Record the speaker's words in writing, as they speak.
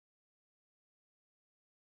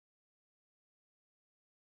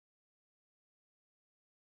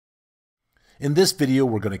In this video,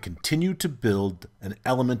 we're going to continue to build an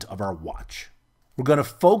element of our watch. We're going to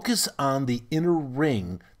focus on the inner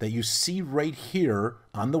ring that you see right here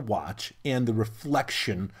on the watch and the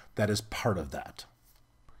reflection that is part of that.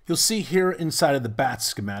 You'll see here inside of the batch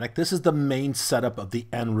schematic, this is the main setup of the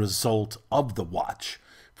end result of the watch.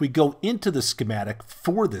 If we go into the schematic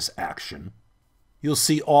for this action, you'll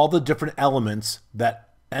see all the different elements that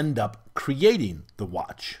end up creating the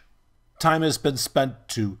watch. Time has been spent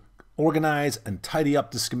to organize and tidy up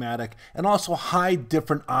the schematic and also hide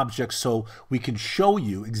different objects so we can show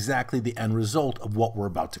you exactly the end result of what we're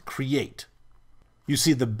about to create. You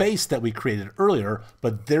see the base that we created earlier,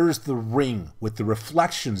 but there's the ring with the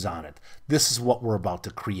reflections on it. This is what we're about to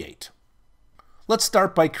create. Let's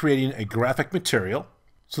start by creating a graphic material.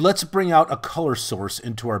 So let's bring out a color source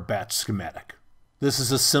into our batch schematic. This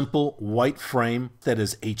is a simple white frame that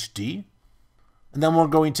is HD. And then we're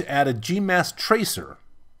going to add a Gmask tracer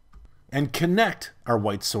and connect our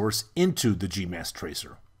white source into the Gmask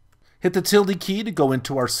tracer. Hit the tilde key to go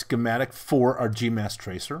into our schematic for our Gmask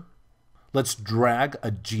tracer. Let's drag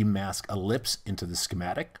a Gmask ellipse into the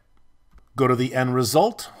schematic. Go to the end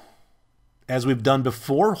result. As we've done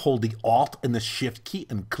before, hold the Alt and the Shift key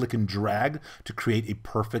and click and drag to create a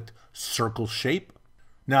perfect circle shape.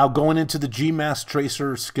 Now going into the Gmask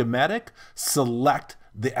tracer schematic, select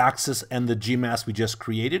the axis and the Gmask we just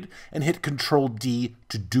created and hit Ctrl D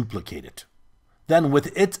to duplicate it. Then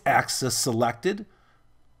with its axis selected,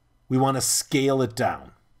 we want to scale it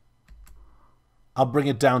down. I'll bring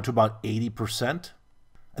it down to about 80%.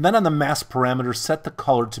 And then on the mask parameter, set the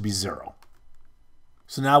color to be 0.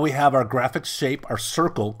 So now we have our graphic shape, our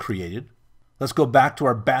circle created. Let's go back to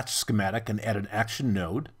our batch schematic and add an action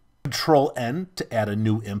node. Ctrl N to add a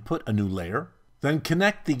new input, a new layer. Then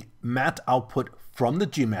connect the matte output from the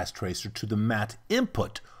Gmask tracer to the matte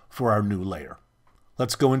input for our new layer.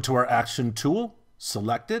 Let's go into our action tool,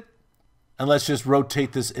 select it, and let's just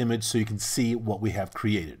rotate this image so you can see what we have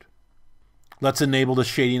created. Let's enable the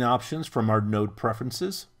shading options from our node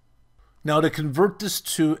preferences. Now to convert this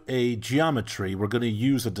to a geometry, we're going to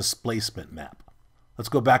use a displacement map. Let's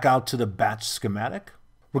go back out to the batch schematic.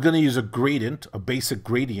 We're going to use a gradient, a basic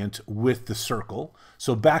gradient with the circle.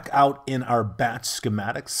 So back out in our batch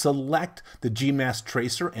schematic, select the Gmask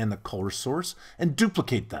tracer and the color source and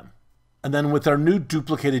duplicate them. And then with our new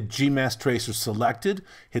duplicated Gmask tracer selected,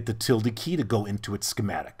 hit the tilde key to go into its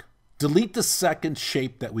schematic. Delete the second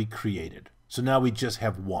shape that we created. So now we just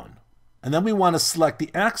have one. And then we want to select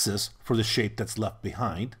the axis for the shape that's left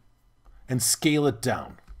behind and scale it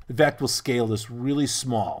down. In fact, we'll scale this really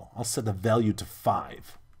small. I'll set the value to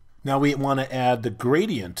 5. Now we want to add the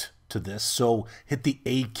gradient to this, so hit the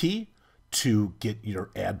A key to get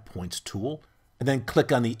your add points tool, and then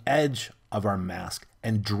click on the edge of our mask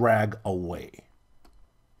and drag away.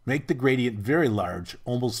 Make the gradient very large,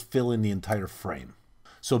 almost fill in the entire frame.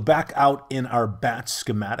 So back out in our batch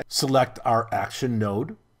schematic, select our action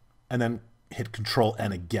node, and then hit Ctrl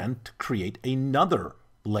N again to create another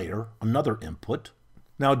layer, another input.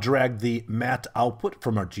 Now drag the matte output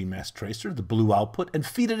from our Gmask tracer, the blue output, and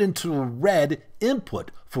feed it into a red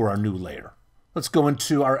input for our new layer. Let's go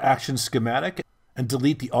into our action schematic and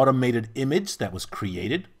delete the automated image that was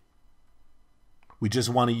created. We just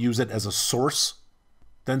want to use it as a source.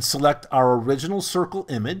 Then select our original circle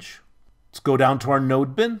image. Let's go down to our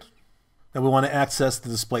node bin. Now we want to access the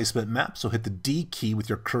displacement map, so hit the D key with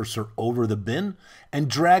your cursor over the bin and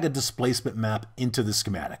drag a displacement map into the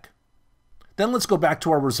schematic. Then let's go back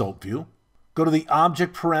to our result view, go to the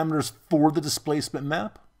object parameters for the displacement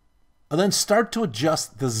map, and then start to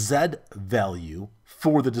adjust the Z value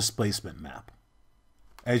for the displacement map.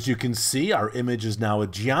 As you can see, our image is now a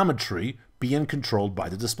geometry being controlled by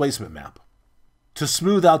the displacement map. To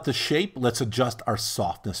smooth out the shape, let's adjust our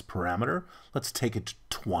softness parameter. Let's take it to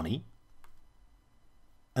 20.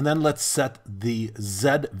 And then let's set the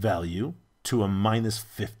Z value to a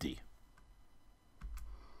 -50.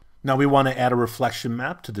 Now we want to add a reflection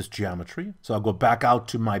map to this geometry. So I'll go back out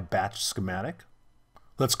to my batch schematic.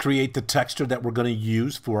 Let's create the texture that we're going to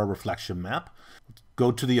use for our reflection map.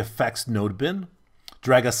 Go to the effects node bin,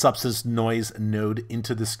 drag a substance noise node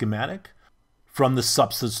into the schematic. From the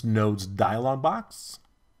substance nodes dialog box,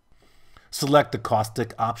 select the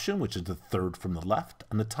caustic option, which is the third from the left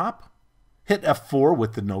on the top. Hit F4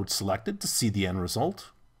 with the node selected to see the end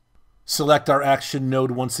result. Select our action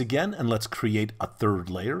node once again, and let's create a third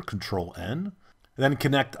layer, Ctrl N. Then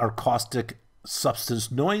connect our caustic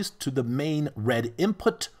substance noise to the main red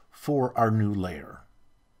input for our new layer.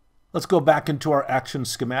 Let's go back into our action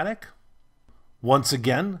schematic. Once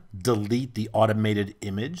again, delete the automated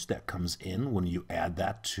image that comes in when you add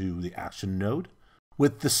that to the action node.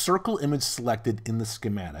 With the circle image selected in the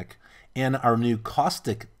schematic and our new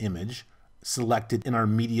caustic image selected in our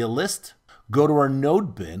media list, go to our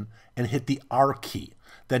node bin and hit the R key.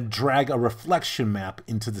 Then drag a reflection map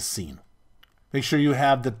into the scene. Make sure you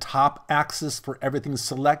have the top axis for everything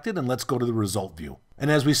selected, and let's go to the result view. And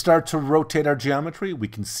as we start to rotate our geometry, we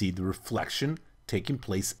can see the reflection taking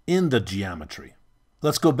place in the geometry.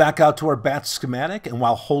 Let's go back out to our batch schematic, and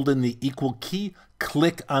while holding the equal key,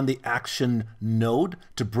 click on the action node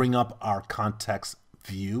to bring up our context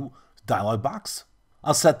view dialog box.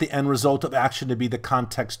 I'll set the end result of action to be the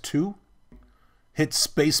context 2. Hit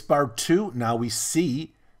spacebar 2. Now we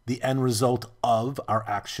see the end result of our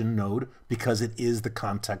action node because it is the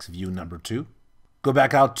context view number 2. Go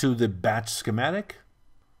back out to the batch schematic,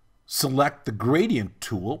 select the gradient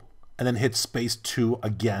tool, and then hit space 2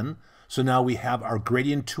 again. So now we have our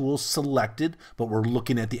gradient tool selected, but we're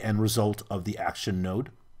looking at the end result of the action node.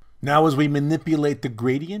 Now as we manipulate the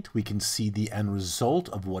gradient, we can see the end result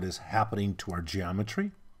of what is happening to our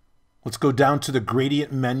geometry. Let's go down to the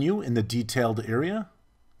gradient menu in the detailed area.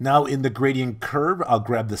 Now in the gradient curve, I'll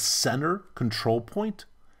grab the center control point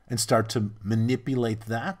and start to manipulate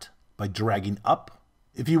that by dragging up.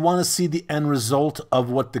 If you want to see the end result of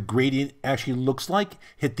what the gradient actually looks like,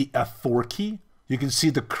 hit the F4 key. You can see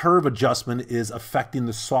the curve adjustment is affecting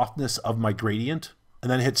the softness of my gradient. And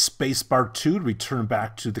then hit spacebar 2 to return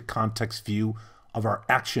back to the context view of our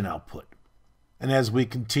action output. And as we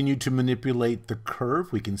continue to manipulate the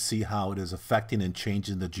curve, we can see how it is affecting and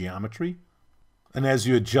changing the geometry. And as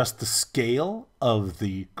you adjust the scale of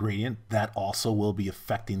the gradient, that also will be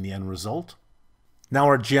affecting the end result. Now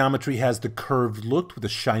our geometry has the curved look with a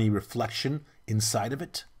shiny reflection inside of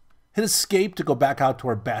it. Hit escape to go back out to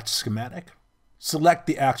our batch schematic. Select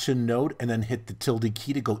the action node and then hit the tilde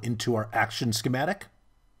key to go into our action schematic.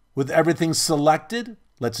 With everything selected,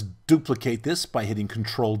 let's duplicate this by hitting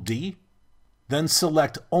Control D. Then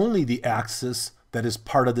select only the axis that is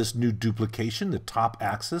part of this new duplication, the top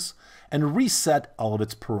axis, and reset all of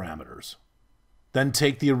its parameters. Then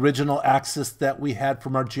take the original axis that we had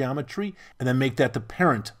from our geometry and then make that the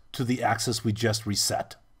parent to the axis we just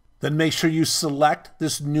reset. Then make sure you select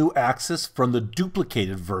this new axis from the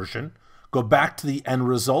duplicated version, go back to the end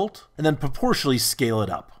result, and then proportionally scale it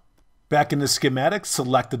up. Back in the schematic,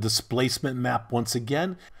 select the displacement map once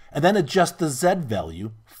again, and then adjust the Z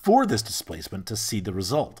value for this displacement to see the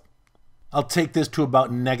result. I'll take this to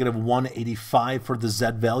about -185 for the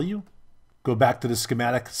Z value. Go back to the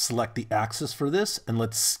schematic, select the axis for this, and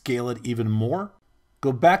let's scale it even more.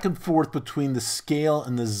 Go back and forth between the scale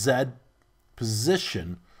and the Z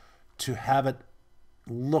position to have it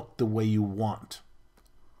look the way you want.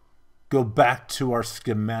 Go back to our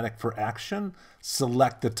schematic for action,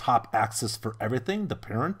 select the top axis for everything, the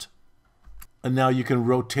parent, and now you can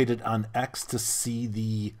rotate it on X to see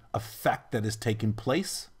the effect that is taking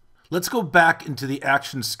place. Let's go back into the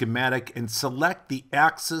action schematic and select the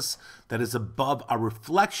axis that is above our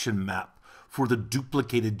reflection map for the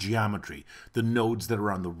duplicated geometry, the nodes that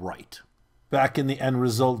are on the right. Back in the end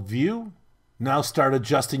result view, now start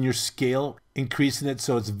adjusting your scale, increasing it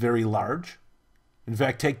so it's very large. In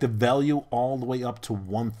fact, take the value all the way up to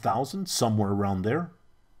 1000, somewhere around there.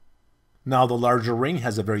 Now the larger ring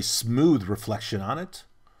has a very smooth reflection on it.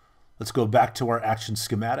 Let's go back to our action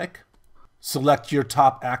schematic. Select your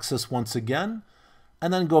top axis once again,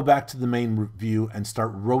 and then go back to the main view and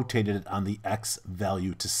start rotating it on the X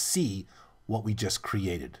value to see what we just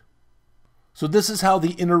created. So this is how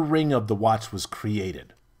the inner ring of the watch was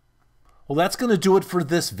created. Well, that's going to do it for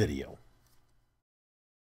this video.